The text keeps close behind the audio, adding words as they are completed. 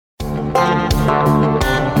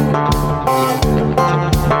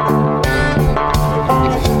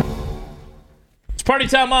It's party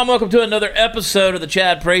time, Mom. Welcome to another episode of the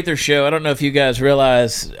Chad Prather Show. I don't know if you guys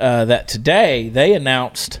realize that today they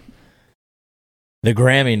announced the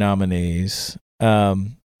Grammy nominees.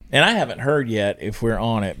 And I haven't heard yet if we're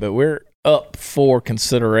on it, but we're up for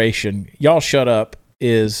consideration. Y'all Shut Up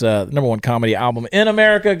is the number one comedy album in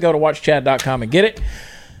America. Go to watchchad.com and get it.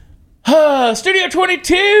 Studio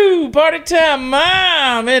 22, party time,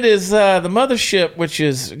 Mom. It is the mothership, which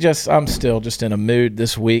is just, I'm still just in a mood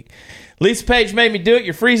this week. Lisa Page made me do it.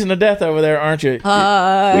 You're freezing to death over there, aren't you?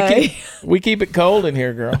 Hi. We keep it cold in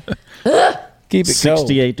here, girl. Keep it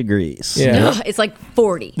 68 cold. degrees. Yeah. It's like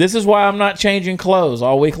 40. This is why I'm not changing clothes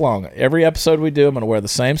all week long. Every episode we do, I'm going to wear the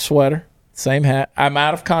same sweater, same hat. I'm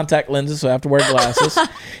out of contact lenses, so I have to wear glasses.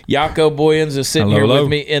 Jaco Booyens is sitting here with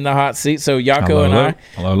me in the hot seat. So Jaco and I,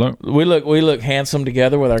 we look handsome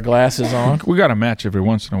together with our glasses on. We got to match every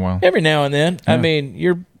once in a while. Every now and then. Yeah. I mean,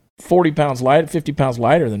 you're 40 pounds light, 50 pounds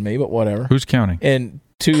lighter than me, but whatever. Who's counting? And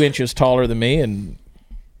 2 inches taller than me, and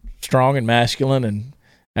strong and masculine and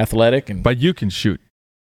athletic. But you can shoot.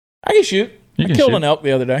 I can shoot. I killed an elk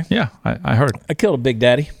the other day. Yeah, I heard. I killed a Big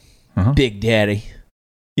Daddy. Big Daddy.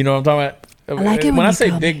 You know what I'm talking about? I like it when I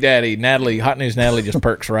say Big Daddy, Hot News Natalie just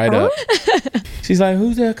perks right up. She's like,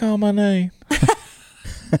 who's that calling my name?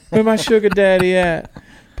 Where my sugar daddy at?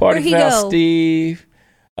 Party Foul Steve.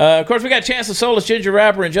 Of course, we got Chance the Soulless Ginger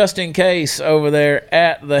Rapper and Just In Case over there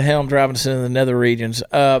at the helm driving us in the nether regions.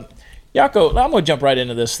 Jaco, I'm going to jump right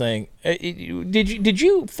into this thing. Did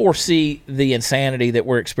you foresee the insanity that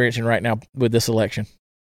we're experiencing right now with this election?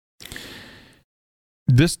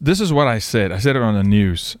 This is what I said. I said it on the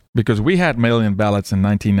news because we had mail-in ballots in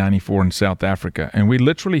 1994 in South Africa, and we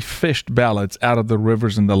literally fished ballots out of the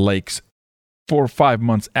rivers and the lakes 4 or 5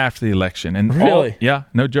 months after the election. And really? Yeah,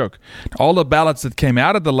 no joke. All the ballots that came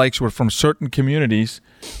out of the lakes were from certain communities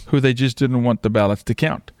who they just didn't want the ballots to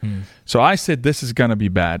count. So I said, this is going to be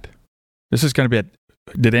bad. This is going to be bad.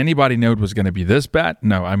 Did anybody know it was going to be this bad?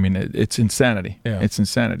 No, I mean, it's insanity. Yeah. It's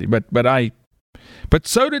insanity. But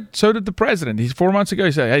so did the president. He's 4 months ago,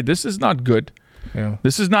 he said, hey, this is not good. Yeah.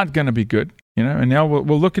 This is not going to be good. You know, and now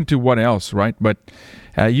we'll look into what else, right? But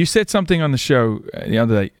you said something on the show the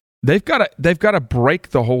other day. They've got to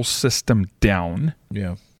break the whole system down,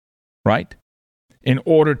 right, in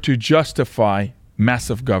order to justify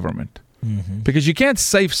massive government. Because you can't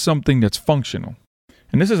save something that's functional.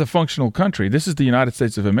 And this is a functional country. This is the United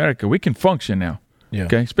States of America. We can function now,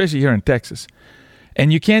 okay, especially here in Texas.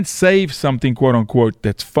 And you can't save something, quote unquote,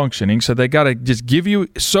 that's functioning. So they got to just give you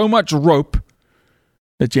so much rope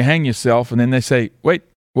that you hang yourself, and then they say, wait,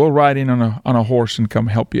 we'll ride in on a horse and come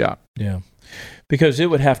help you out. Yeah. Because it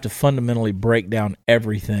would have to fundamentally break down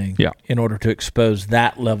everything in order to expose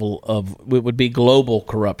that level of, it would be global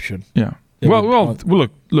corruption. Yeah. Well,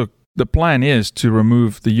 look, the plan is to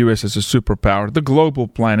remove the U.S. as a superpower, the global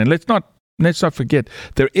plan. And let's not forget,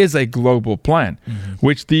 there is a global plan,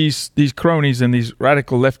 which these cronies and these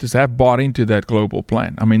radical leftists have bought into that global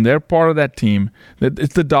plan. I mean, they're part of that team.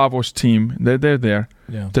 It's the Davos team. They're there.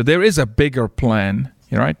 Yeah. So there is a bigger plan,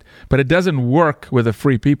 right? But it doesn't work with the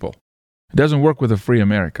free people. It doesn't work with a free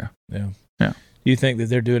America. Yeah. You think that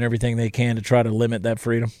they're doing everything they can to try to limit that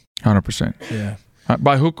freedom? 100%. Yeah.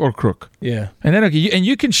 By hook or crook. Yeah. And then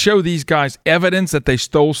you can show these guys evidence that they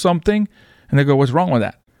stole something, and they go, what's wrong with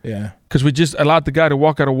that? Yeah. Because we just allowed the guy to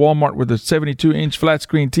walk out of Walmart with a 72-inch flat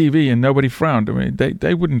screen TV, and nobody frowned. I mean,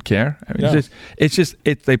 they wouldn't care. I mean,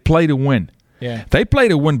 they play to win. Yeah. They play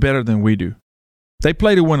to win better than we do. They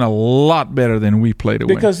play to win a lot better than we play to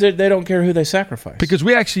win. Because they don't care who they sacrifice. Because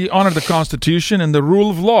we actually honor the Constitution and the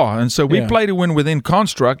rule of law. And so we play to win within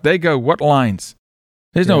construct. They go, what lines?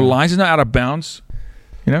 There's no lines. It's not out of bounds.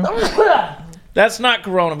 You know? That's not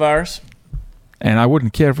coronavirus. And I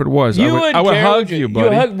wouldn't care if it was. I would hug you,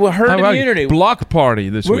 buddy. You herd immunity. Block party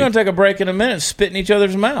this week. We're going to take a break in a minute and spit in each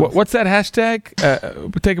other's mouth. What's that hashtag?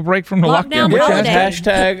 Take a break from the lockdown.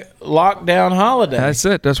 Hashtag lockdown holiday. That's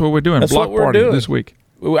it. That's what we're doing. That's block what we're party doing this week.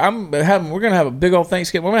 We're going to have a big old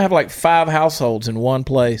Thanksgiving. We're going to have like 5 households in one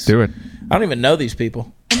place. Do it. I don't even know these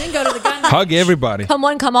people. And then go to the gun range. Hug everybody. Come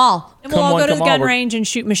one, come all. And we'll all go to the gun range and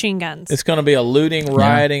shoot machine guns. It's going to be a looting,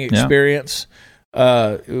 rioting experience.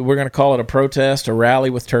 We're going to call it a protest, a rally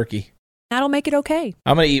with turkey. That'll make it okay.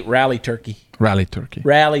 I'm going to eat rally turkey. Rally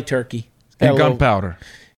turkey. And gunpowder.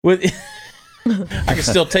 I can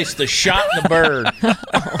still taste the shot in the bird.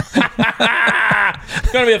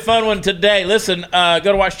 It's going to be a fun one today. Listen, go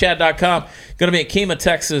to watchchad.com. Going to be in Kemah,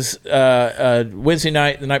 Texas, Wednesday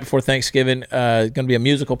night, the night before Thanksgiving. Going to be a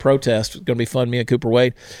musical protest. It's going to be fun. Me and Cooper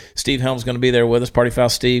Wade. Steve Helm's going to be there with us. Party Foul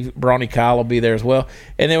Steve. Brawny Kyle will be there as well.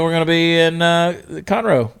 And then we're going to be in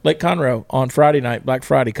Conroe, Lake Conroe on Friday night, Black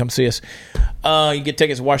Friday. Come see us. You can get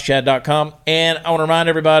tickets at watchchad.com. And I want to remind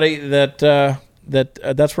everybody that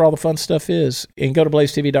that's where all the fun stuff is. And go to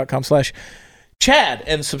blazetv.com/Chad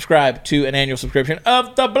and subscribe to an annual subscription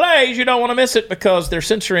of The Blaze. You don't want to miss it because they're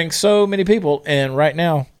censoring so many people, and right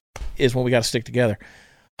now is when we got to stick together.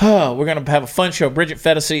 We're going to have a fun show. Bridget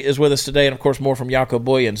Phetasy is with us today, and of course more from Jaco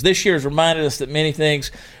Booyens. This year has reminded us that many things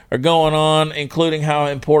are going on, including how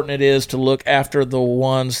important it is to look after the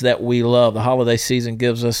ones that we love. The holiday season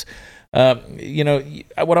gives us, what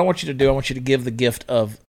I want you to do, I want you to give the gift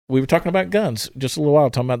of, we were talking about guns just a little while,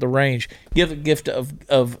 talking about the range. Give the gift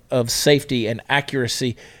of safety and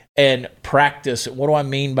accuracy and practice. What do I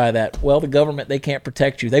mean by that? Well, the government, they can't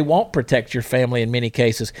protect you. They won't protect your family in many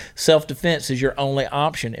cases. Self-defense is your only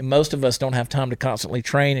option, and most of us don't have time to constantly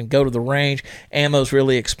train and go to the range. Ammo's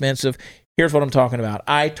really expensive. Here's what I'm talking about.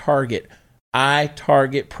 iTarget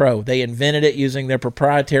Pro. They invented it using their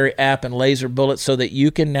proprietary app and laser bullets so that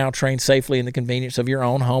you can now train safely in the convenience of your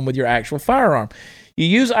own home with your actual firearm. You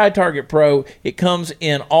use iTarget Pro. It comes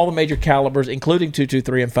in all the major calibers, including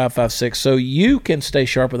 .223 and .556, so you can stay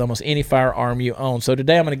sharp with almost any firearm you own. So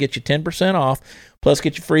today I'm going to get you 10% off, plus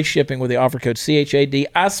get you free shipping with the offer code CHAD.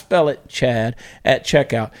 I spell it Chad at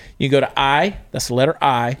checkout. You go to that's the letter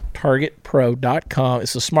I, targetpro.com.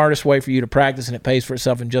 It's the smartest way for you to practice, and it pays for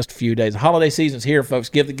itself in just a few days. The holiday season's here, folks.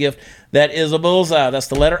 Give the gift that is a bullseye. That's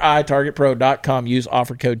the letter I, targetpro.com. Use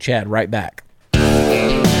offer code Chad. Right back.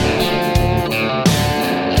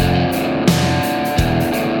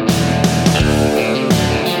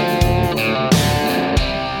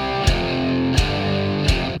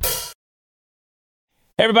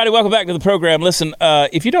 Hey everybody, welcome back to the program. Listen,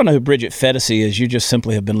 if you don't know who Bridget Phetasy is, you just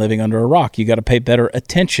simply have been living under a rock. You got to pay better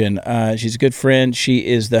attention. She's a good friend. She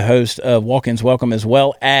is the host of Walk-Ins Welcome as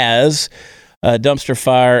well as Dumpster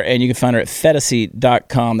Fire, and you can find her at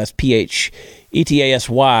Phetasy.com. That's Phetasy.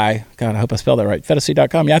 God, I hope I spelled that right.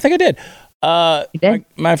 Phetasy.com. Yeah, I think I did. You did?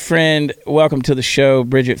 My friend, welcome to the show,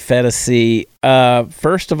 Bridget Phetasy.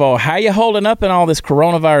 First of all, how you holding up in all this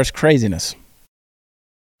coronavirus craziness?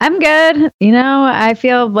 I'm good. I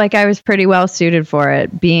feel like I was pretty well suited for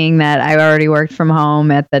it, being that I already worked from home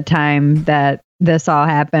at the time that this all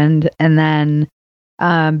happened, and then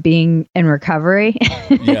being in recovery.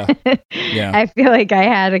 Yeah. I feel like I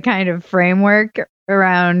had a kind of framework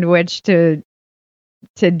around which to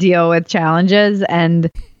deal with challenges, and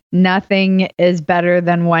nothing is better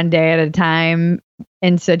than one day at a time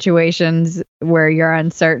in situations where you're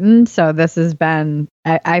uncertain. So this has been,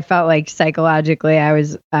 I felt like psychologically I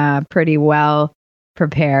was pretty well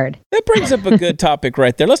prepared. That brings up a good topic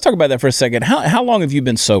right there. Let's talk about that for a second. How long have you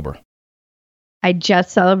been sober? I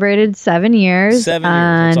just celebrated 7 years. 7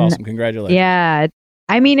 years. That's awesome. Congratulations. Yeah.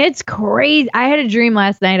 I mean, it's crazy. I had a dream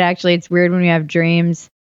last night, actually. It's weird when you have dreams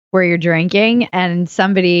where you're drinking, and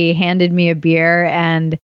somebody handed me a beer,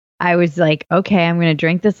 and I was like, okay, I'm going to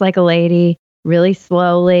drink this like a lady, really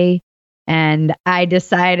slowly. And I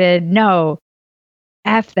decided, no,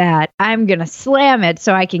 F that. I'm going to slam it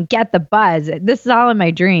so I can get the buzz. This is all in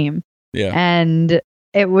my dream. Yeah. And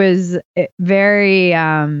it was very,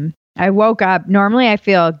 I woke up. Normally I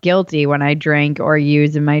feel guilty when I drink or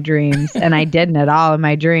use in my dreams. And I didn't at all in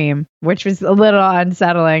my dream, which was a little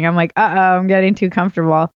unsettling. I'm like, I'm getting too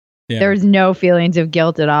comfortable. Yeah. There was no feelings of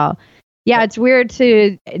guilt at all. Yeah, it's weird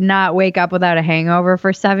to not wake up without a hangover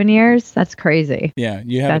for 7 years. That's crazy. Yeah,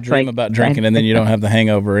 you have a dream about drinking, and then you don't have the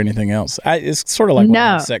hangover or anything else. It's sort of like one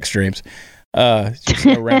of my sex dreams. Just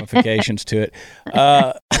no ramifications to it.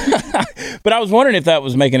 But I was wondering if that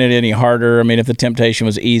was making it any harder. I mean, if the temptation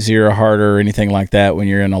was easier or harder or anything like that when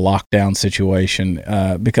you're in a lockdown situation.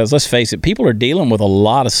 Because let's face it, people are dealing with a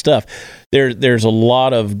lot of stuff. There's a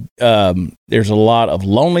lot of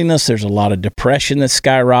loneliness. There's a lot of depression that's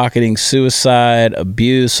skyrocketing, suicide,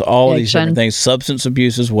 abuse, all these different things, substance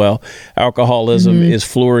abuse as well. Alcoholism is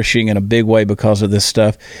flourishing in a big way because of this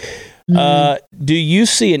stuff. Do you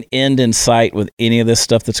see an end in sight with any of this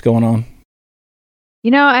stuff that's going on?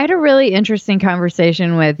 I had a really interesting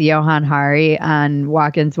conversation with Johan Hari on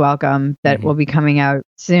Walk-Ins Welcome that will be coming out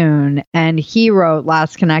soon. And he wrote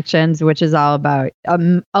Lost Connections, which is all about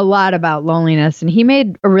a lot about loneliness. And he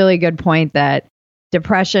made a really good point that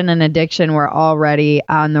depression and addiction were already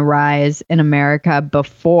on the rise in America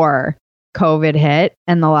before COVID hit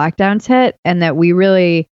and the lockdowns hit, and that we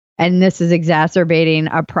really... And this is exacerbating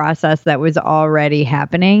a process that was already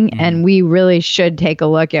happening. And we really should take a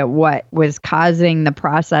look at what was causing the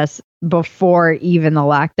process before even the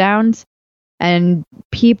lockdowns. And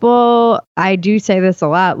people, I do say this a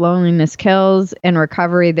lot, loneliness kills. In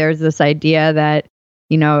recovery, there's this idea that,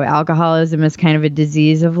 alcoholism is kind of a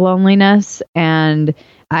disease of loneliness. And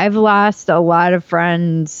I've lost a lot of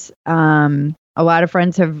friends. A lot of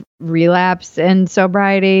friends have relapsed in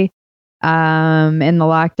sobriety in the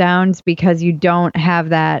lockdowns because you don't have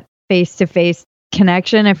that face-to-face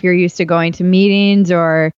connection if you're used to going to meetings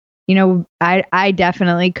or, I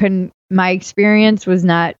definitely couldn't. My experience was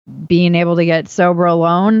not being able to get sober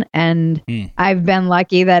alone. And I've been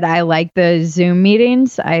lucky that I like the Zoom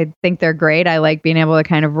meetings. I think they're great. I like being able to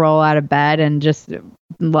kind of roll out of bed and just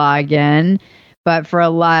log in. But for a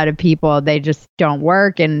lot of people, they just don't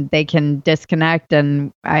work and they can disconnect.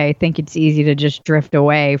 And I think it's easy to just drift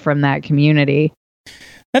away from that community.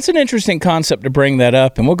 That's an interesting concept to bring that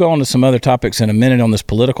up, and we'll go on to some other topics in a minute on this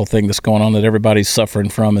political thing that's going on that everybody's suffering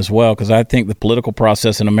from as well, because I think the political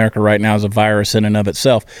process in America right now is a virus in and of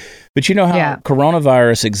itself. But you know how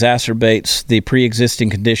coronavirus exacerbates the pre-existing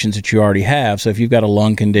conditions that you already have. So if you've got a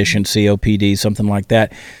lung condition, COPD, something like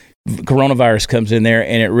that, coronavirus comes in there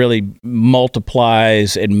and it really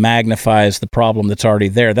multiplies and magnifies the problem that's already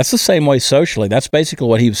there. That's the same way socially. That's basically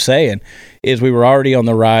what he was saying, is we were already on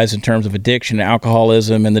the rise in terms of addiction,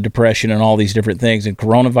 alcoholism, and the depression and all these different things. And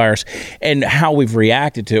coronavirus and how we've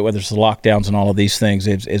reacted to it, whether it's the lockdowns and all of these things,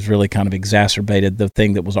 is really kind of exacerbated the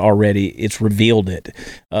thing that was already, it's revealed it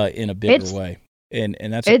in a bigger way. And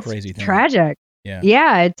that's a crazy thing. It's tragic.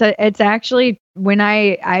 Yeah, it's actually, when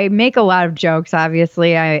I make a lot of jokes,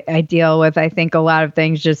 obviously I deal with, I think, a lot of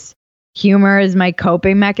things, just humor is my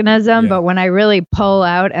coping mechanism. But when I really pull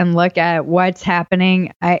out and look at what's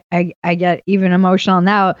happening, I get even emotional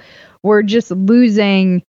now. We're just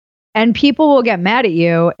losing, and people will get mad at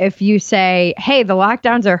you if you say, hey, the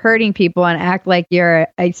lockdowns are hurting people, and act like you're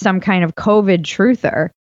some kind of COVID truther.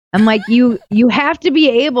 I'm like, you have to be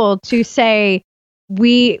able to say,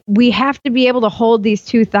 we have to be able to hold these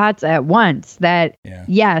two thoughts at once, that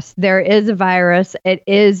yes, there is a virus. It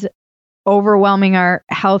is overwhelming our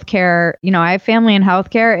healthcare. I have family in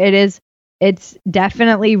healthcare. It's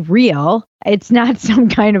definitely real. It's not some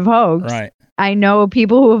kind of hoax. Right. I know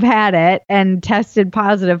people who have had it and tested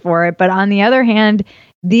positive for it. But on the other hand,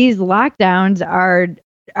 these lockdowns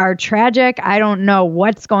are tragic. I don't know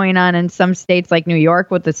what's going on in some states like New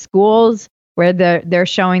York with the schools, where they're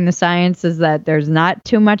showing the science is that there's not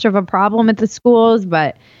too much of a problem at the schools.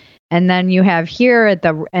 And then you have here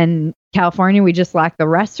in California, we just locked the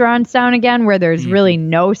restaurants down again, where there's really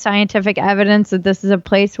no scientific evidence that this is a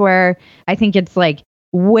place where, I think it's like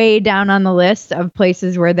way down on the list of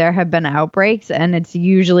places where there have been outbreaks. And it's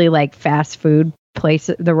usually like fast food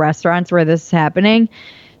places, the restaurants where this is happening.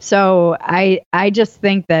 So I just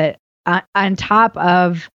think that on top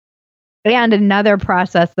of, and another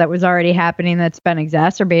process that was already happening that's been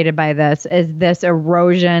exacerbated by this is this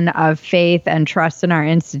erosion of faith and trust in our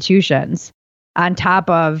institutions, on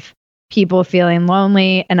top of people feeling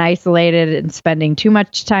lonely and isolated and spending too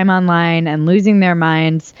much time online and losing their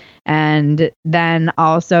minds. And then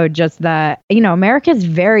also just America's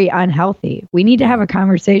very unhealthy. We need to have a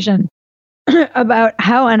conversation about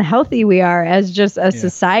how unhealthy we are as just a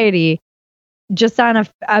society, just on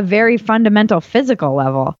a very fundamental physical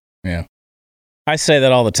level. Yeah. I say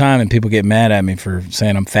that all the time, and people get mad at me for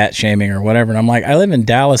saying I'm fat shaming or whatever. And I'm like, I live in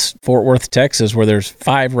Dallas, Fort Worth, Texas, where there's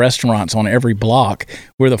 5 restaurants on every block.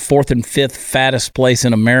 We're the 4th and 5th fattest place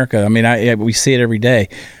in America. I mean, we see it every day.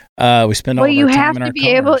 We spend all of our time in our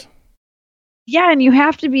cars. And you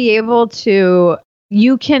have to be able to,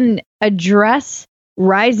 you can address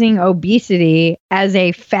rising obesity as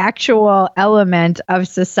a factual element of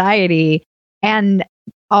society and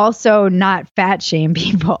also not fat shame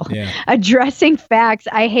people. Addressing facts.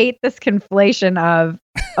 I hate this conflation of,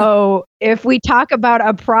 if we talk about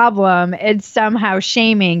a problem, it's somehow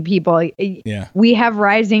shaming people. We have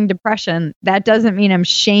rising depression. That doesn't mean I'm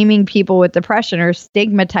shaming people with depression or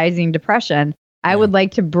stigmatizing depression. I would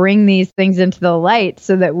like to bring these things into the light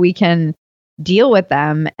so that we can deal with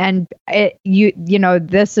them. And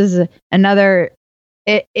this is another,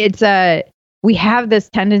 we have this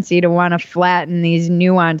tendency to want to flatten these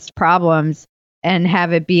nuanced problems and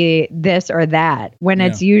have it be this or that, when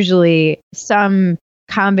it's usually some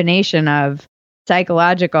combination of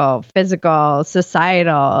psychological, physical,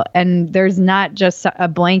 societal, and there's not just a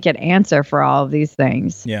blanket answer for all of these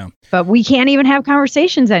things. Yeah. But we can't even have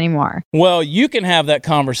conversations anymore. Well, you can have that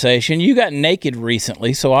conversation. You got naked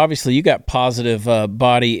recently, so obviously you got positive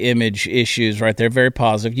body image issues right there, very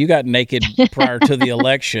positive. You got naked prior to the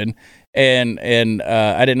election. And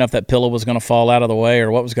I didn't know if that pillow was going to fall out of the way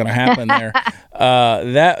or what was going to happen there.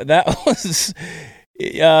 That was,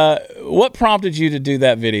 What prompted you to do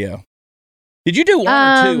that video? Did you do one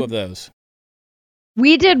or two of those?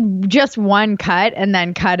 We did just one cut and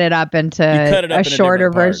then cut it up into a shorter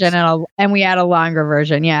version and we had a longer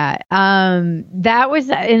version. Yeah. That was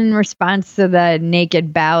in response to the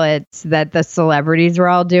naked ballots that the celebrities were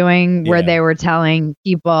all doing, where they were telling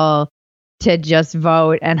people to just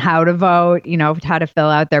vote and how to vote, how to fill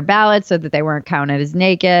out their ballots so that they weren't counted as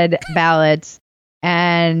naked ballots.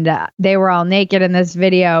 And they were all naked in this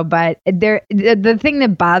video. But the thing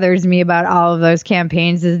that bothers me about all of those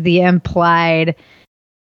campaigns is the implied...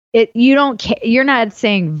 You're not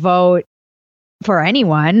saying vote for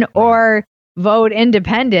anyone or vote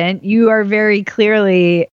independent. You are very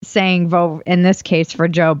clearly saying vote, in this case, for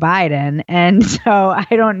Joe Biden. And so I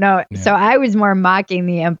don't know. Yeah. So I was more mocking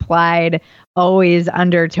the implied always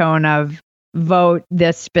undertone of vote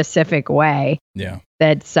this specific way. Yeah.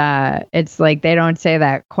 That's it's like they don't say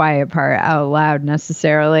that quiet part out loud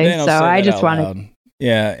necessarily. So I just wanted...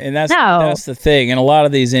 Yeah, and that's the thing. And a lot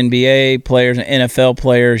of these NBA players and NFL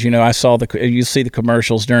players, I saw you see the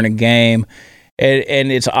commercials during a game,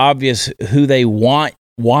 and it's obvious who they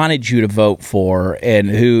wanted you to vote for and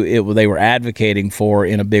who they were advocating for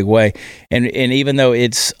in a big way. And even though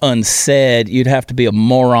it's unsaid, you'd have to be a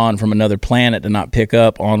moron from another planet to not pick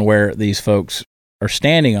up on where these folks are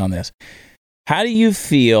standing on this. How do you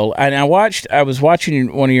feel? And I was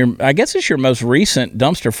watching one of your, I guess it's your most recent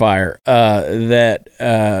dumpster fire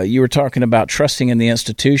that you were talking about trusting in the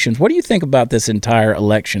institutions. What do you think about this entire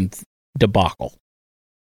election debacle?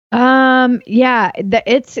 Yeah,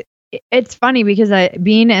 it's funny because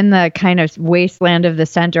being in the kind of wasteland of the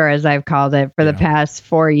center, as I've called it, for the past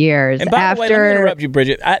 4 years. And by the way, let me interrupt you,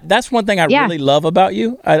 Bridget. That's one thing I really love about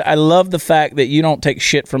you. I love the fact that you don't take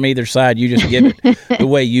shit from either side. You just give it the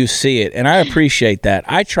way you see it. And I appreciate that.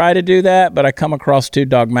 I try to do that, but I come across too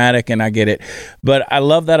dogmatic, and I get it. But I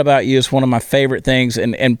love that about you. It's one of my favorite things.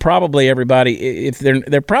 And probably everybody, if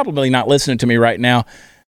they're probably not listening to me right now,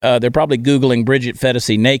 they're probably Googling Bridget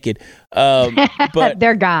Phetasy naked. But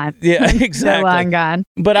they're gone. Yeah, exactly. They're long gone.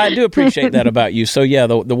 But I do appreciate that about you. So yeah,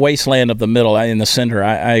 the wasteland of the middle in the center,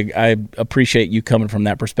 I appreciate you coming from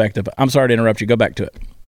that perspective. I'm sorry to interrupt you. Go back to it.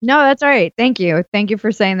 No, that's all right. Thank you. Thank you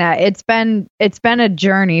for saying that. It's been a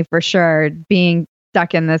journey for sure, being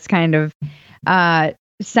stuck in this kind of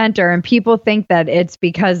center, and people think that it's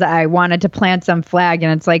because I wanted to plant some flag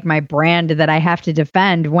and it's like my brand that I have to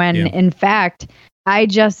defend, when in fact I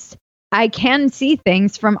can see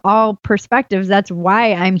things from all perspectives. That's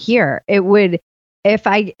why I'm here. It would, if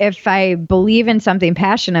I believe in something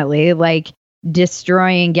passionately, like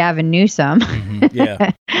destroying Gavin Newsom,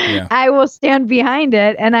 I will stand behind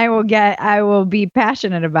it, and I will be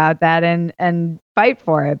passionate about that and fight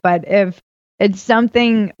for it. But if it's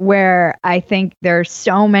something where I think there's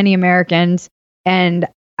so many Americans and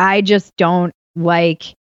I just don't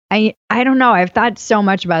like, I don't know. I've thought so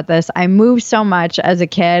much about this. I moved so much as a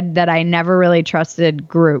kid that I never really trusted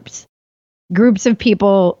groups. Groups of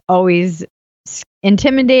people always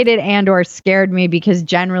intimidated and or scared me because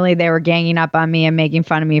generally they were ganging up on me and making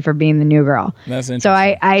fun of me for being the new girl. That's interesting. So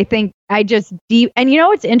I think I just and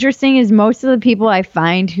what's interesting is most of the people I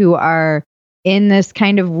find who are in this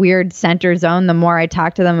kind of weird center zone, the more I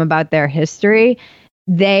talk to them about their history,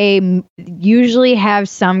 they usually have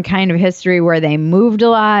some kind of history where they moved a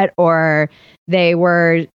lot, or they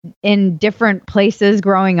were in different places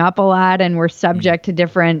growing up a lot and were subject to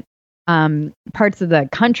different parts of the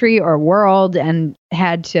country or world and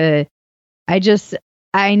had to,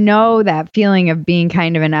 I know that feeling of being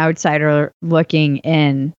kind of an outsider looking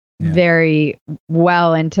in very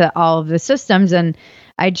well into all of the systems. And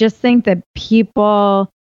I just think that people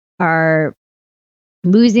are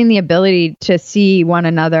losing the ability to see one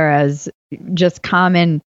another as just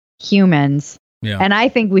common humans. Yeah. And I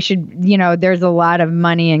think we should, there's a lot of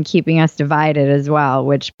money in keeping us divided as well,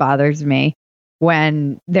 which bothers me,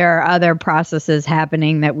 when there are other processes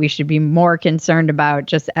happening that we should be more concerned about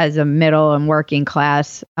just as a middle and working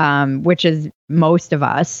class, which is most of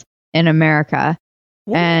us in America.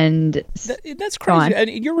 Well, and that's crazy. And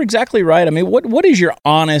you're exactly right. I mean, what is your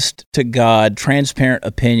honest to God, transparent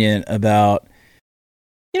opinion about,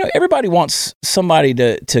 everybody wants somebody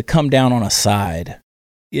to come down on a side.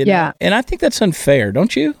 Yeah. And I think that's unfair,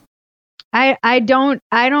 don't you? I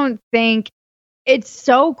don't think, it's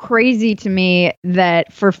so crazy to me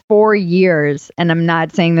that for 4 years, and I'm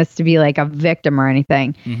not saying this to be like a victim or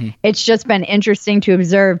anything, it's just been interesting to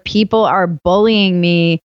observe people are bullying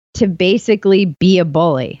me to basically be a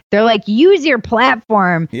bully. They're like, use your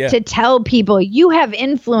platform to tell people you have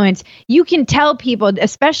influence. You can tell people,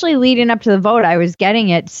 especially leading up to the vote, I was getting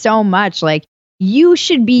it so much like, you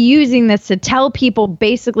should be using this to tell people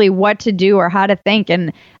basically what to do or how to think.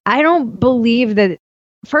 And I don't believe that,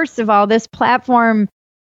 first of all, this platform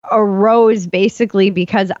arose basically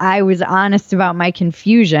because I was honest about my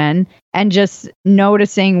confusion and just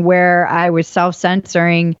noticing where I was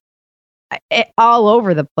self-censoring all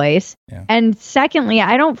over the place. Yeah. And secondly,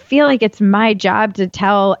 I don't feel like it's my job to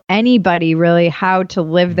tell anybody really how to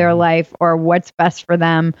live their life or what's best for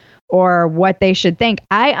them or what they should think.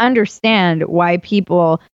 I understand why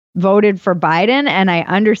people voted for Biden, and I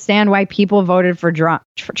understand why people voted for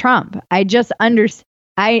Trump. I just understand.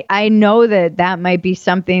 I know that might be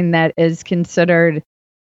something that is considered.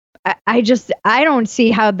 I don't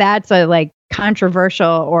see how that's a like controversial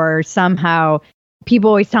or somehow. People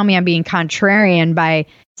always tell me I'm being contrarian by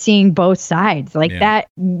seeing both sides like that.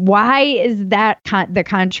 Why is that the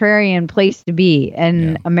contrarian place to be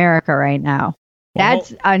in America right now? Well,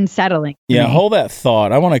 that's unsettling. Yeah, hold that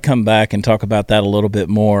thought. I want to come back and talk about that a little bit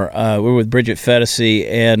more. We're with Bridget Phetasy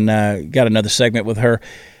and got another segment with her.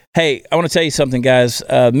 Hey, I want to tell you something, guys.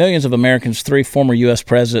 Millions of Americans, 3 former U.S.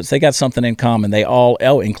 presidents, they got something in common. They all,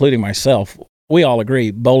 including myself, we all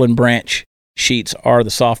agree Boll and Branch sheets are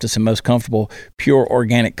the softest and most comfortable pure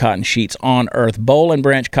organic cotton sheets on earth. Boll and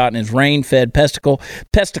Branch cotton is rain-fed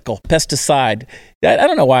pesticide. I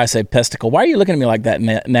don't know why I say pesticle. Why are you looking at me like that,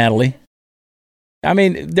 Natalie? I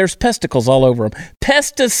mean, there's pesticles all over them.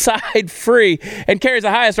 Pesticide-free and carries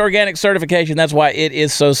the highest organic certification. That's why it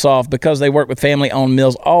is so soft, because they work with family-owned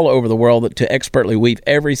mills all over the world to expertly weave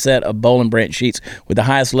every set of Boll and Branch sheets with the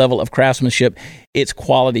highest level of craftsmanship. It's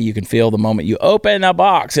quality you can feel the moment you open a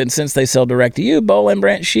box. And since they sell direct to you, Boll and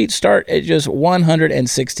Branch sheets start at just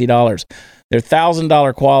 $160. They're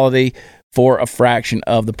 $1,000 quality for a fraction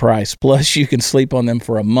of the price. Plus, you can sleep on them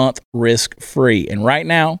for a month risk-free. And right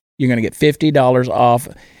now, you're going to get $50 off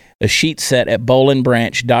a sheet set at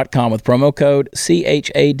bollandbranch.com with promo code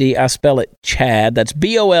CHAD. I spell it Chad. That's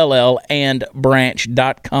BOLL and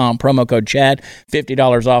branch.com. Promo code Chad.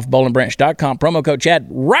 $50 off bollandbranch.com. Promo code Chad.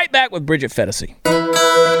 Right back with Bridget Phetasy.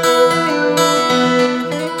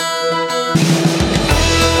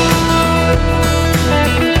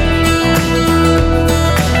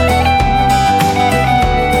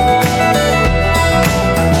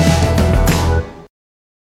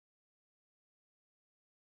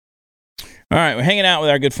 All right, we're hanging out with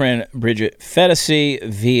our good friend Bridget Phetasy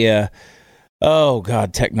via,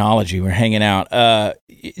 technology. We're hanging out. I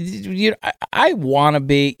want to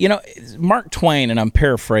be, Mark Twain, and I'm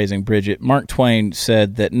paraphrasing Bridget. Mark Twain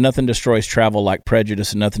said that nothing destroys travel like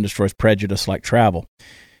prejudice, and nothing destroys prejudice like travel.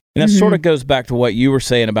 And that sort of goes back to what you were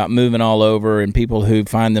saying about moving all over, and people who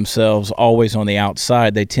find themselves always on the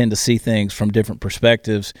outside, they tend to see things from different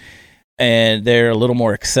perspectives. And they're a little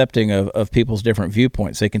more accepting of people's different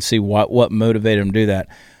viewpoints. They can see what motivated them to do that.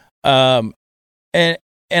 And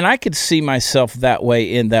I could see myself that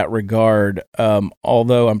way in that regard,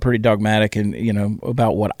 although I'm pretty dogmatic and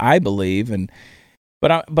about what I believe.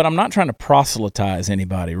 But I'm not trying to proselytize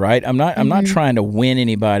anybody, right? I'm not trying to win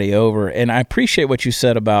anybody over. And I appreciate what you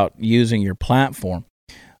said about using your platform.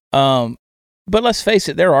 But let's face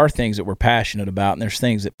it, there are things that we're passionate about, and there's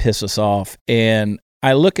things that piss us off. And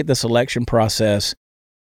I look at this election process,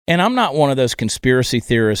 and I'm not one of those conspiracy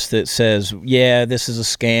theorists that says, yeah, this is a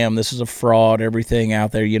scam, this is a fraud, everything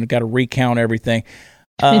out there, got to recount everything.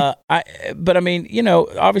 But I mean,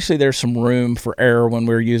 obviously there's some room for error when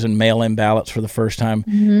we're using mail-in ballots for the first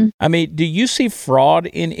time. I mean, do you see fraud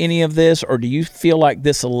in any of this, or do you feel like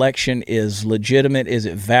this election is legitimate? Is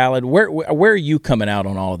it valid? Where are you coming out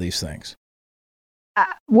on all of these things?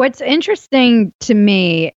 What's interesting to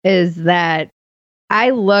me is that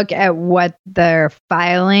I look at what they're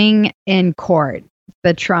filing in court,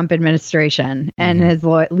 the Trump administration and his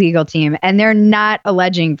legal team, and they're not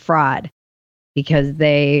alleging fraud, because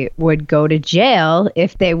they would go to jail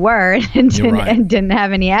if they were and didn't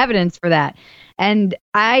have any evidence for that. And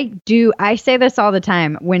I say this all the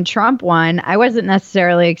time. When Trump won, I wasn't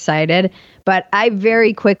necessarily excited, but I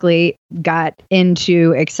very quickly got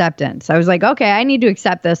into acceptance. I was like, okay, I need to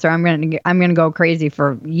accept this, or I'm going to go crazy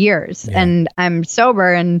for years. Yeah. And I'm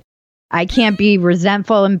sober, and I can't be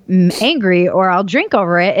resentful and angry, or I'll drink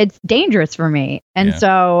over it. It's dangerous for me. And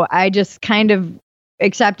so I just kind of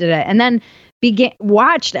accepted it. And then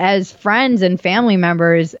watched as friends and family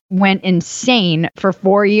members went insane for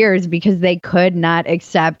 4 years because they could not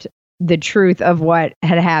accept the truth of what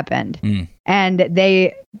had happened. And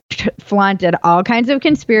they flaunted all kinds of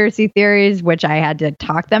conspiracy theories, which I had to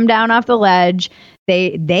talk them down off the ledge.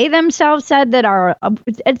 They themselves said that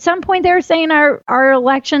at some point they were saying our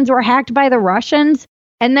elections were hacked by the Russians.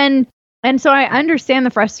 And then And so I understand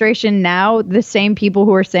the frustration now, the same people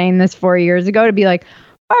who were saying this 4 years ago, to be like,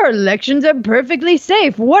 our elections are perfectly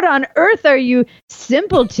safe. What on earth are you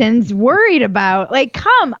simpletons worried about? Like,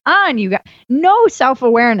 come on, you got no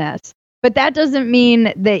self-awareness. But that doesn't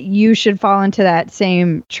mean that you should fall into that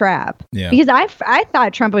same trap. Yeah. Because I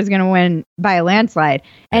thought Trump was going to win by a landslide.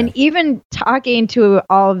 And even talking to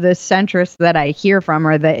all of the centrists that I hear from,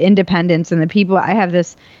 or the independents and the people, I have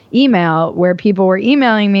this email where people were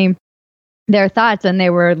emailing me their thoughts, and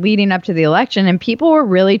they were leading up to the election, and people were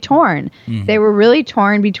really torn. Mm-hmm. They were really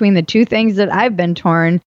torn between the two things that I've been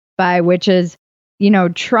torn by, which is,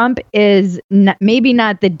 Trump is maybe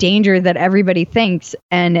not the danger that everybody thinks.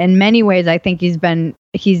 And in many ways, I think he's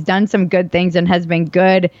done some good things and has been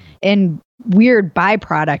good in weird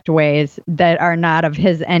byproduct ways that are not of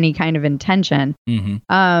his any kind of intention.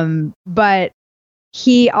 Mm-hmm. But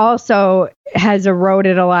he also has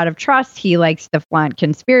eroded a lot of trust. He likes to flaunt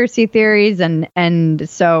conspiracy theories. And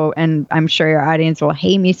I'm sure your audience will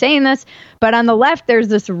hate me saying this, but on the left, there's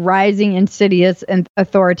this rising insidious and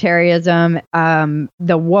authoritarianism,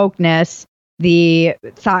 the wokeness, the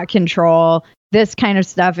thought control. This kind of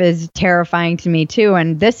stuff is terrifying to me too.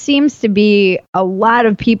 And this seems to be a lot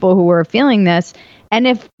of people who are feeling this. And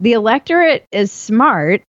if the electorate is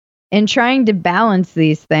smart in trying to balance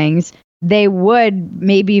these things, they would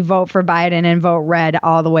maybe vote for Biden and vote red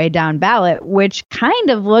all the way down ballot, which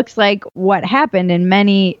kind of looks like what happened in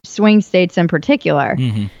many swing states in particular.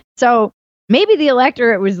 Mm-hmm. So maybe the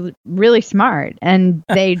electorate was really smart and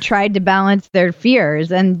they tried to balance their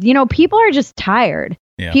fears. And, people are just tired.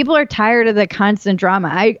 Yeah. People are tired of the constant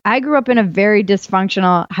drama. I grew up in a very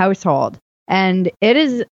dysfunctional household, and it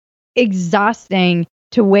is exhausting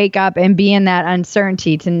to wake up and be in that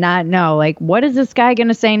uncertainty, to not know, like, what is this guy going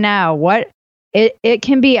to say now? It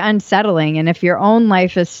can be unsettling. And if your own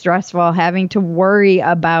life is stressful, having to worry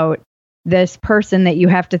about this person that you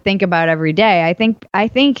have to think about every day, I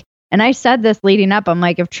think, and I said this leading up, I'm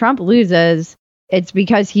like, if Trump loses, it's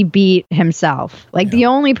because he beat himself. Like, the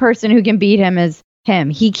only person who can beat him is him.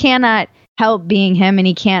 He cannot help being him, and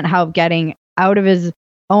he can't help getting out of his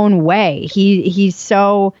own way. He's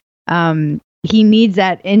so, he needs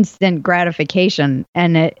that instant gratification,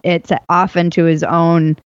 and it's often to his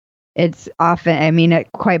own. It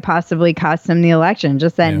quite possibly cost him the election,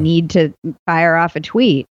 just that need to fire off a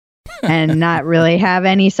tweet and not really have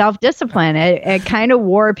any self-discipline. It kind of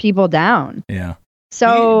wore people down. Yeah.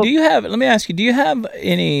 So let me ask you, do you have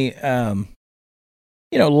any,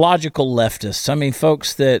 logical leftists? I mean,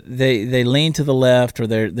 folks that they lean to the left, or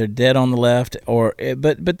they're dead on the left,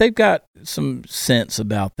 but they've got some sense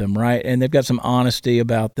about them, right? And they've got some honesty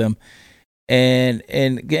about them. And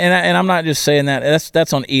I'm not just saying that.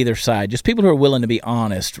 That's on either side. Just people who are willing to be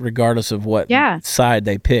honest, regardless of what side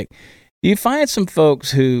they pick. Do you find some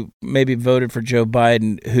folks who maybe voted for Joe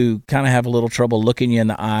Biden who kind of have a little trouble looking you in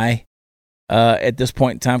the eye at this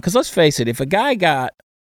point in time? Because let's face it, if a guy got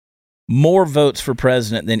more votes for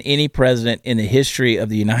president than any president in the history of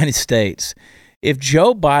the United States, if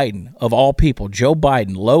Joe Biden, of all people, Joe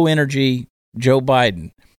Biden, low energy Joe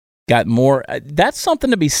Biden, got more, that's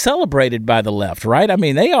something to be celebrated by the left, right? I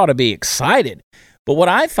mean, they ought to be excited. But what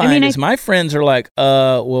I find is my friends are like,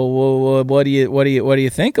 well, what do you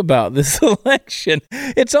think about this election?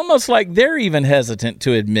 It's almost like they're even hesitant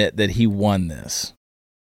to admit that he won this.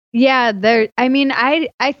 Yeah,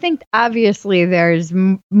 I think obviously there's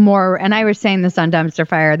more, and I was saying this on Dumpster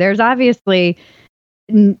Fire, there's obviously,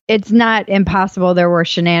 it's not impossible there were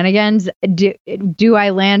shenanigans. Do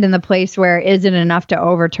I land in the place where is it enough to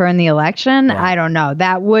overturn the election? Right. I don't know.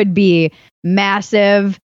 That would be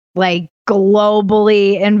massive, like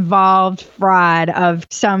globally involved fraud of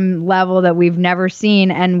some level that we've never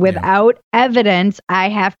seen. And without evidence, I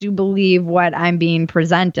have to believe what I'm being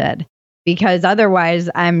presented, because otherwise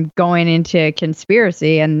I'm going into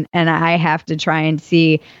conspiracy, and I have to try and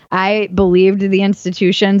see. I believed the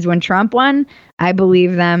institutions when Trump won. I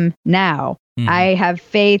believe them now. Mm-hmm. I have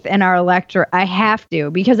faith in our electorate. I have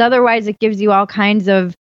to, because otherwise it gives you all kinds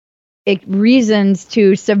of reasons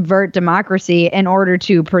to subvert democracy in order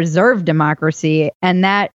to preserve democracy. And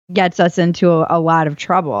that gets us into a lot of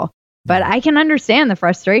trouble. But I can understand the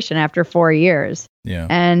frustration after 4 years. Yeah.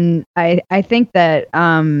 And I think that,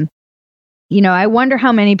 I wonder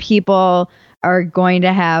how many people are going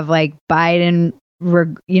to have like Biden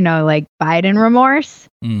remorse,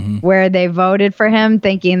 mm-hmm. where they voted for him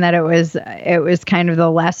thinking that it was kind of the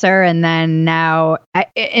lesser. And then now,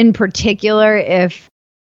 in particular, if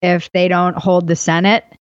they don't hold the Senate,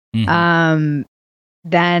 mm-hmm.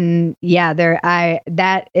 then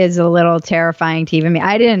that is a little terrifying to even me.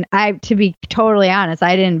 To be totally honest,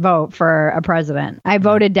 I didn't vote for a president. I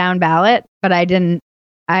voted down ballot, but I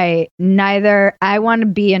want to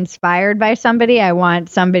be inspired by somebody. I want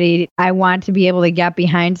to be able to get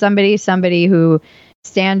behind somebody who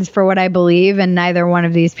stands for what I believe, and neither one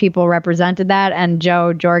of these people represented that. And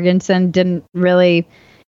Joe Jorgensen didn't really,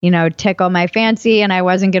 tickle my fancy, and I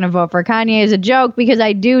wasn't going to vote for Kanye as a joke because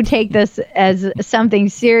I do take this as something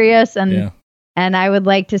serious, and I would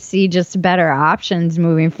like to see just better options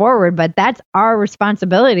moving forward. But that's our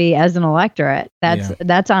responsibility as an electorate.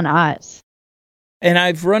 That's on us. And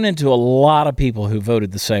I've run into a lot of people who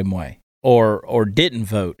voted the same way, or didn't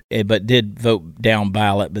vote, but did vote down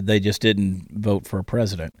ballot, but they just didn't vote for a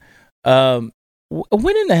president.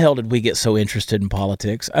 When in the hell did we get so interested in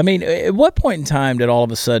politics? I mean, at what point in time did all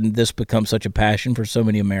of a sudden this become such a passion for so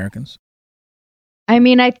many Americans? I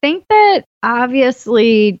mean, I think that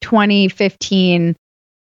obviously 2015,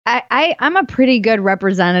 I'm a pretty good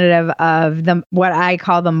representative of what I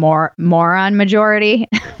call the moron majority,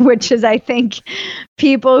 which is, I think,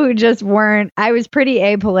 people who just weren't. I was pretty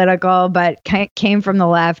apolitical, but came from the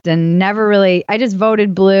left and never really. I just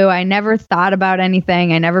voted blue. I never thought about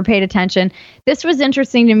anything. I never paid attention. This was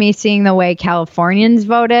interesting to me, seeing the way Californians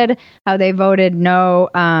voted, how they voted no,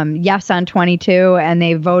 yes on 22, and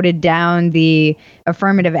they voted down the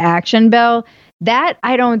affirmative action bill. That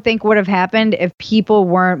I don't think would have happened if people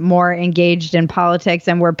weren't more engaged in politics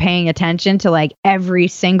and were paying attention to like every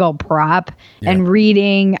single prop and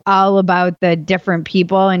reading all about the different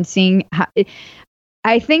people and seeing how.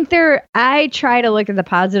 I try to look at the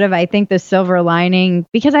positive. I think the silver lining,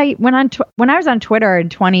 because when I was on Twitter in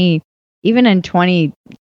 2010,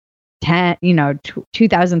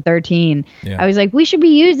 2013, I was like, we should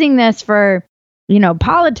be using this for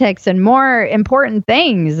politics and more important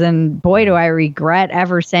things. And boy, do I regret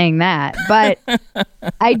ever saying that. But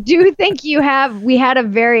I do think we had a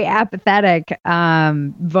very apathetic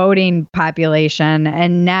voting population.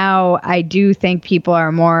 And now I do think people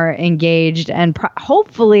are more engaged, and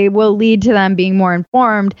hopefully will lead to them being more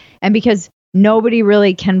informed. And because nobody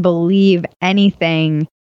really can believe anything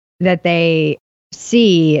that they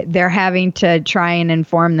see, they're having to try and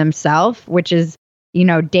inform themselves, which is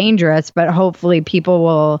dangerous, but hopefully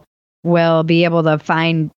people will be able to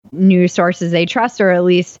find news sources they trust, or at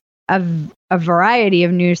least a variety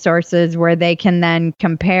of news sources where they can then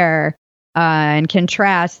compare and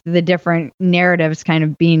contrast the different narratives kind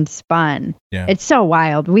of being spun. Yeah. It's so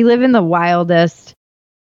wild. We live in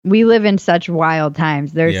such wild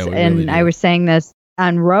times. I was saying this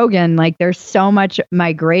on Rogan, like there's so much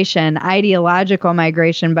migration, ideological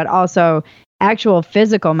migration, but also actual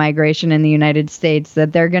physical migration in the United States,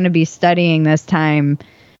 that they're going to be studying this time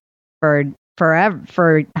for forever,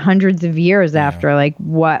 for hundreds of years after, like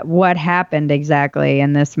what happened exactly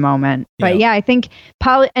in this moment. But I think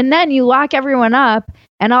and then you lock everyone up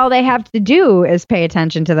and all they have to do is pay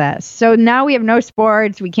attention to this. So now we have no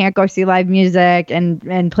sports. We can't go see live music,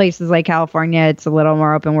 and places like California, it's a little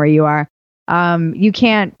more open where you are. You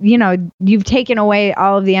can't, you've taken away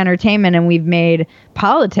all of the entertainment, and we've made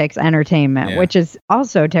politics entertainment, which is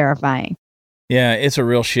also terrifying. Yeah, it's a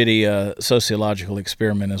real shitty sociological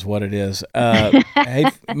experiment is what it is. Hey,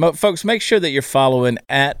 folks, make sure that you're following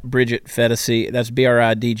at Bridget Phetasy. That's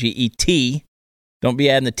Bridget. Don't be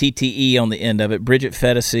adding the TTE on the end of it. Bridget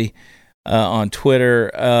Phetasy on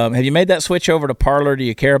Twitter. Have you made that switch over to Parler? Do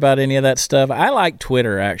you care about any of that stuff? I like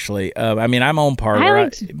Twitter, actually. I mean, I'm on Parler,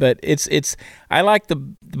 but I like the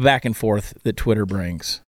back and forth that Twitter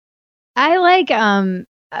brings. I like, I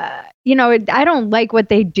don't like what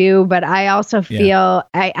they do, but I also feel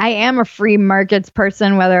I am a free markets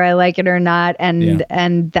person, whether I like it or not. And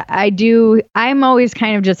I'm always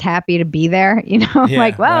kind of just happy to be there,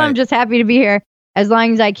 I'm just happy to be here as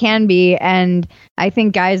long as I can be. And I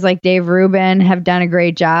think guys like Dave Rubin have done a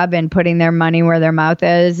great job in putting their money where their mouth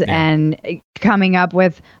is and coming up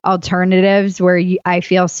with alternatives where I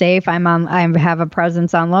feel safe. I have a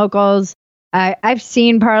presence on Locals. I've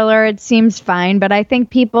seen Parler. It seems fine, but I think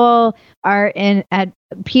people in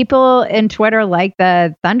Twitter like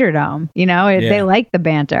the Thunderdome. They like the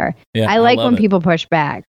banter. I like when people push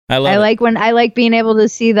back. I like being able to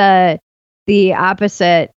see the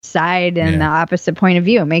opposite side and the opposite point of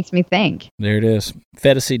view. It makes me think. There it is.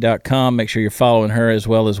 Phetasy.com. Make sure you're following her, as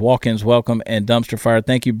well as Walk-Ins Welcome and Dumpster Fire.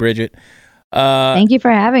 Thank you, Bridget. Thank you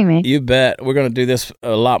for having me. You bet. We're going to do this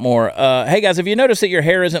a lot more. Hey, guys, if you notice that your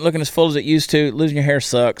hair isn't looking as full as it used to, losing your hair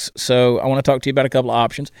sucks. So I want to talk to you about a couple of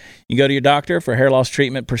options. You go to your doctor for hair loss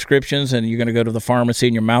treatment prescriptions, and you're going to go to the pharmacy,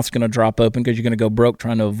 and your mouth's going to drop open because you're going to go broke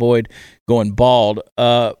trying to avoid going bald.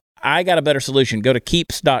 I got a better solution. Go to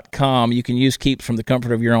Keeps.com. You can use Keeps from the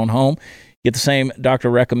comfort of your own home. Get the same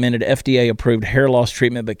doctor-recommended, FDA-approved hair loss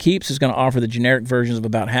treatment, but Keeps is going to offer the generic versions of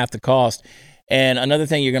about half the cost. And another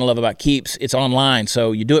thing you're going to love about Keeps, it's online,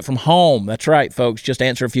 so you do it from home. That's right, folks. Just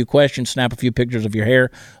answer a few questions, snap a few pictures of your hair.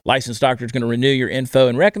 Licensed doctor is going to renew your info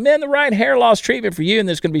and recommend the right hair loss treatment for you, and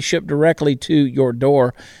it's going to be shipped directly to your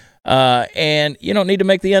door. And you don't need to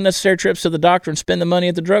make the unnecessary trips to the doctor and spend the money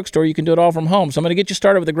at the drugstore. You can do it all from home. So I'm going to get you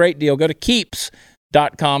started with a great deal. Go to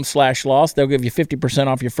Keeps.com/loss. They'll give you 50%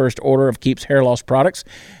 off your first order of Keeps hair loss products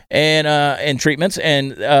and treatments,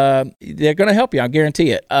 and they're going to help you. I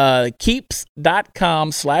guarantee it.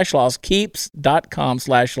 Keeps.com/loss.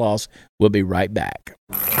 Keeps.com/loss. We'll be right back.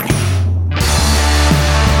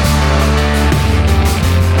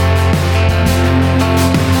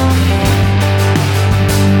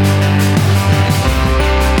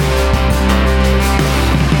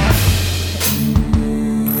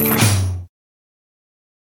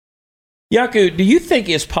 Jaco, do you think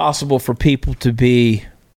it's possible for people to be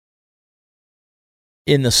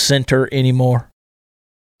in the center anymore?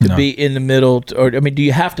 To be in the middle? Do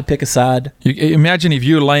you have to pick a side? Imagine if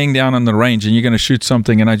you're laying down on the range and you're going to shoot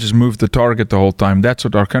something and I just move the target the whole time. That's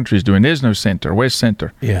what our country is doing. There's no center. Where's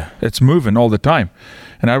center? Yeah. It's moving all the time.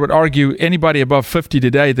 And I would argue anybody above 50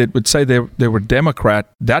 today that would say they were Democrat,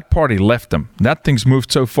 that party left them. That thing's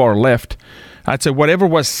moved so far left. I'd say whatever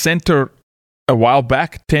was center a while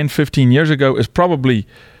back, 10, 15 years ago, is probably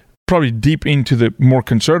deep into the more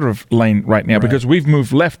conservative lane right now, because we've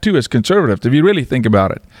moved left too as conservatives, if you really think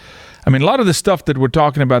about it. I mean, a lot of the stuff that we're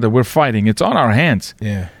talking about that we're fighting, it's on our hands.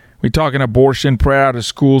 Yeah. We're talking abortion, prayer out of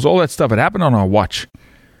schools, all that stuff. It happened on our watch.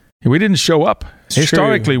 We didn't show up.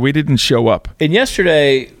 Historically, we didn't show up. And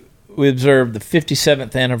yesterday, we observed the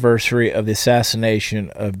 57th anniversary of the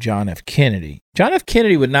assassination of John F. Kennedy. John F.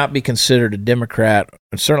 Kennedy would not be considered a Democrat,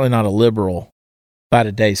 and certainly not a liberal by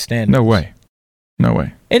today's standards. No way. No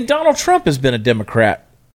way. And Donald Trump has been a Democrat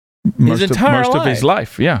his entire life. Most of his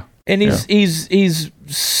life, yeah. And he's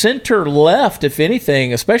center left, if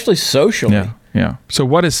anything, especially socially. Yeah. So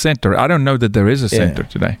what is center? I don't know that there is a center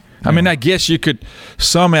today. I mean, I guess you could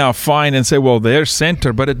somehow find and say, well, there's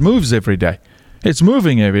center, but it moves every day. It's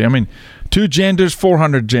moving every day. I mean, 2 genders,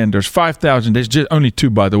 400 genders, 5,000. There's just only 2,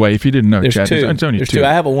 by the way, if you didn't know, there's Chad. 2. There's only there's 2. 2.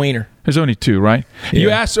 I have a wiener. There's only 2, right? Yeah. You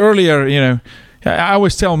asked earlier, I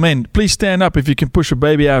always tell men, please stand up if you can push a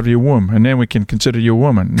baby out of your womb, and then we can consider you a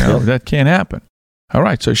woman. No, that can't happen. All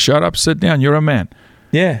right, so shut up, sit down. You're a man.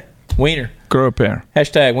 Yeah, wiener. Grow a pair.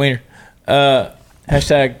 Hashtag wiener.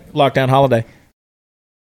 Hashtag lockdown holiday.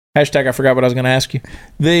 Hashtag I forgot what I was going to ask you.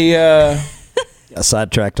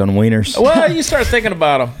 Sidetracked on wieners. Well, you start thinking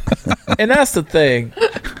about them, and that's the thing.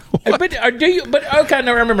 But okay,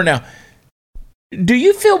 no, I remember now. Do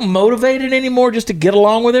you feel motivated anymore just to get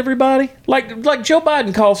along with everybody? Like Joe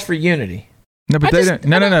Biden calls for unity. No, but they don't.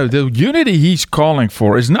 No. The unity he's calling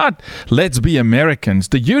for is not let's be Americans.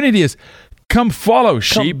 The unity is come follow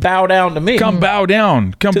sheep. Come bow down to me. Come bow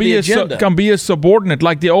down. Come be a subordinate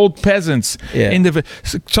like the old peasants. Yeah.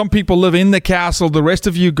 Some people live in the castle. The rest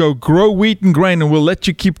of you go grow wheat and grain, and we'll let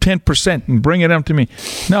you keep 10% and bring it up to me.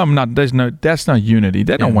 No, I'm not. That's not unity.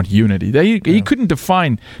 They don't want unity. He couldn't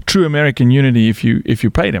define true American unity if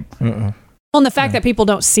you paid him. Well, and the fact that people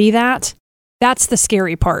don't see that. That's the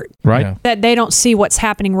scary part. Right. Yeah. That they don't see what's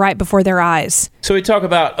happening right before their eyes. So we talk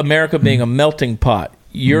about America being a melting pot.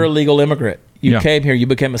 You're a legal immigrant. You came here. You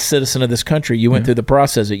became a citizen of this country. You went through the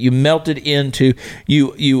process. You melted into,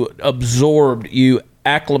 you absorbed, you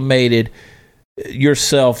acclimated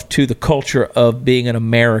yourself to the culture of being an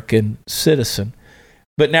American citizen.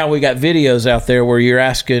 But now we got videos out there where you're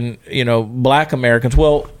asking, black Americans,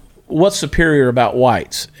 well, what's superior about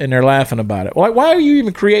whites? And they're laughing about it. Why are you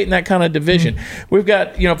even creating that kind of division? We've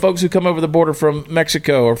got, folks who come over the border from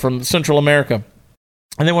Mexico or from Central America,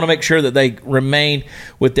 and they want to make sure that they remain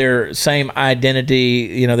with their same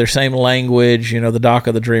identity, their same language, the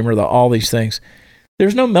DACA, the Dreamer, all these things.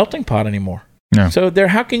 There's no melting pot anymore. No. So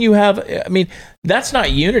how can you have, that's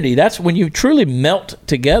not unity. That's when you truly melt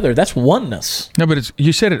together. That's oneness. No, but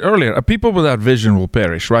you said it earlier. A people without vision will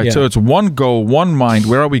perish, right? Yeah. So it's one goal, one mind.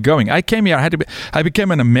 Where are we going? I came here. I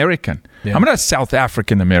became an American. Yeah. I'm not a South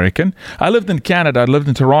African American. I lived in Canada. I lived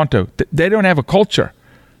in Toronto. They don't have a culture.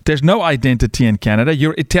 There's no identity in Canada.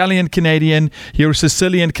 You're Italian Canadian, you're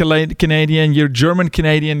Sicilian Canadian, you're German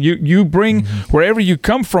Canadian. You bring wherever you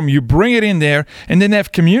come from, you bring it in there, and then they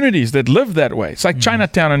have communities that live that way. It's like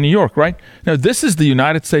Chinatown in New York, right? Now, this is the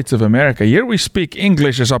United States of America. Here we speak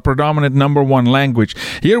English as our predominant number one language.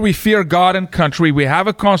 Here we fear God and country. We have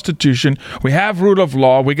a constitution. We have rule of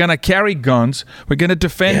law. We're going to carry guns. We're going to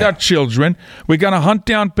defend our children. We're going to hunt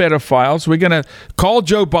down pedophiles. We're going to call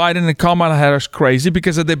Joe Biden and Kamala Harris crazy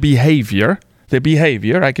because of their behavior.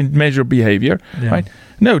 I can measure behavior, right?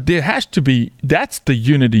 No, there has to be. That's the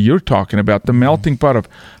unity you're talking about. The melting pot of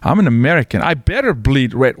I'm an American. I better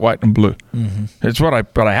bleed red, white, and blue. It's what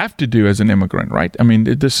I have to do as an immigrant, right? I mean,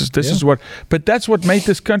 this is what. But that's what made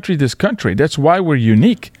this country this country. That's why we're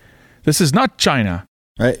unique. This is not China.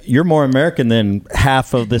 Right. You're more American than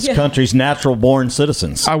half of this country's natural-born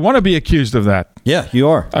citizens. I want to be accused of that. Yeah, you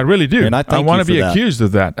are. I really do. And I want to be that. accused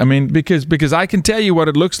of that. I mean, because I can tell you what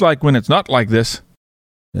it looks like when it's not like this.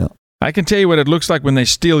 Yeah. I can tell you what it looks like when they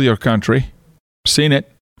steal your country. Seen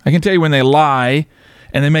it. I can tell you when they lie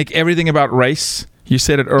and they make everything about race. You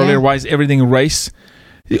said it earlier. Why is everything race?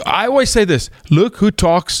 I always say this. Look who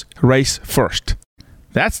talks race first.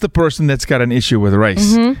 That's the person that's got an issue with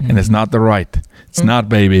race. And it's not the right. It's not,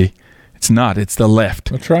 baby. It's not. It's the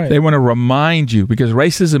left. That's right. They want to remind you because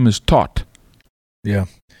racism is taught. Yeah.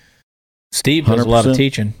 Steve does a lot of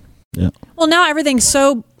teaching. Yeah. Well, now everything's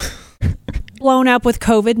so blown up with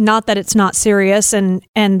COVID. Not that it's not serious, and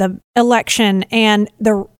the election and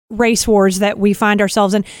the race wars that we find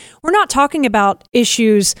ourselves in. We're not talking about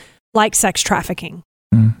issues like sex trafficking,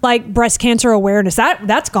 like breast cancer awareness.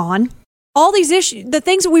 That's gone. All these issues, the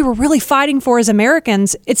things that we were really fighting for as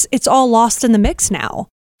Americans, it's all lost in the mix now.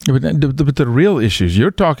 But the real issues,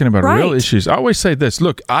 you're talking about real issues. I always say this.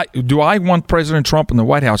 Look, do I want President Trump in the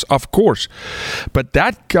White House? Of course. But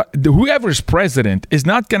whoever's president is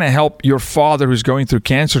not going to help your father who's going through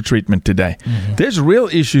cancer treatment today. There's real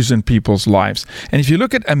issues in people's lives. And if you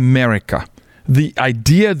look at America, the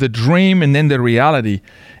idea, the dream, and then the reality,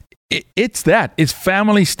 it's that. It's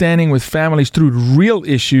families standing with families through real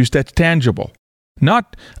issues that's tangible.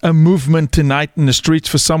 Not a movement tonight in the streets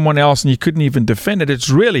for someone else and you couldn't even defend it. It's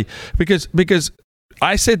really because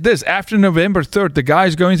I said this, after November 3rd, the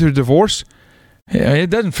guy's going through divorce. It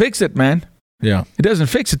doesn't fix it, man. Yeah. It doesn't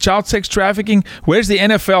fix it. Child sex trafficking. Where's the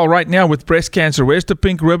NFL right now with breast cancer? Where's the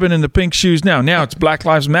pink ribbon and the pink shoes now? Now it's Black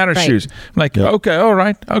Lives Matter shoes. I'm like, okay, all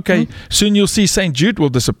right, okay. Soon you'll see St. Jude will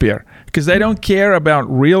disappear because they don't care about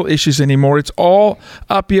real issues anymore. It's all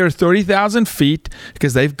up here 30,000 feet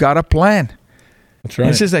because they've got a plan. That's right.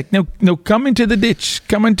 And it's just like, no, come into the ditch.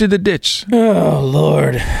 Come into the ditch. Oh,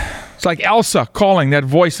 Lord. It's like Elsa calling, that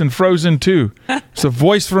voice in Frozen 2. It's a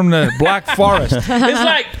voice from the Black Forest. It's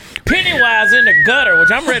like Pennywise in the gutter,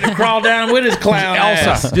 which I'm ready to crawl down with his clown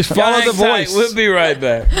Elsa. ass. Just follow the voice. We'll be right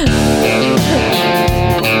back.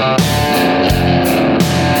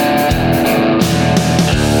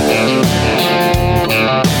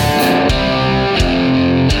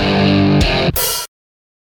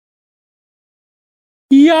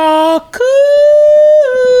 Jaco.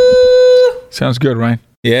 Sounds good, right?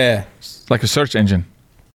 Yeah. It's like a search engine.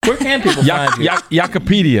 Where can people find you?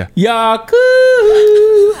 Yacopedia.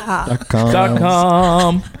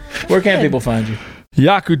 Jaco.com. Where can people find you?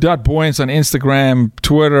 Jaco.Booyens on Instagram,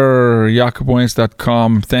 Twitter,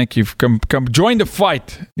 Jaco.Booyens.com. Thank you. Come join the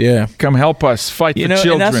fight. Yeah. Come help us fight for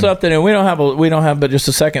children. And that's something, and we don't have but just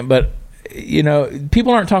a second, but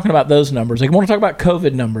people aren't talking about those numbers. They want to talk about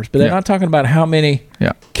COVID numbers, but they're not talking about how many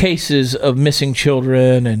cases of missing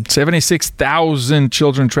children and 76,000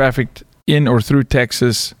 children trafficked in or through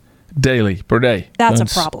Texas daily per day. That's a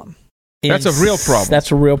problem. That's a real problem.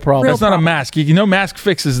 That's a real problem. That's not a mask. Mask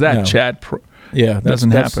fixes that, Chad. Yeah,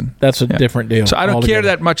 doesn't happen. That's a different deal. So I don't care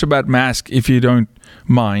that much about mask if you don't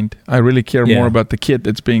mind. I really care more about the kid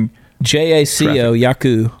that's being Jaco,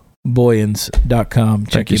 Jaco. Booyens.com.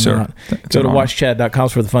 Thank you, sir. Go to watchchad.com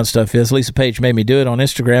for the fun stuff is. Lisa Page Made Me Do It on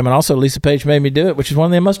Instagram, and also Lisa Page Made Me Do It, which is one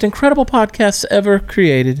of the most incredible podcasts ever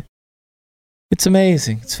created. It's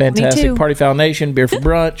amazing. It's fantastic. Party Foul Nation, Beer for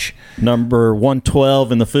Brunch. Number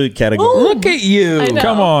 112 in the food category. Oh, look at you.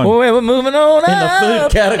 Come on. Wait, we're moving on in the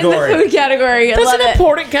food category. In the food category. That's an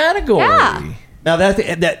important category. Yeah. Now,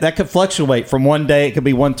 that could fluctuate. From one day, it could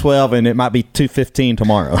be 112, and it might be 215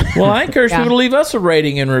 tomorrow. Well, I encourage people to leave us a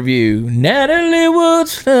rating and review. Natalie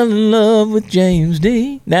Woods fell in love with James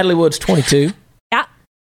D. Natalie Woods, 22. Yeah.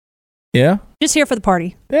 Yeah? Just here for the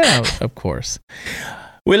party. Yeah, of course.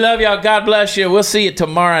 We love y'all. God bless you. We'll see you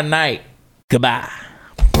tomorrow night. Goodbye.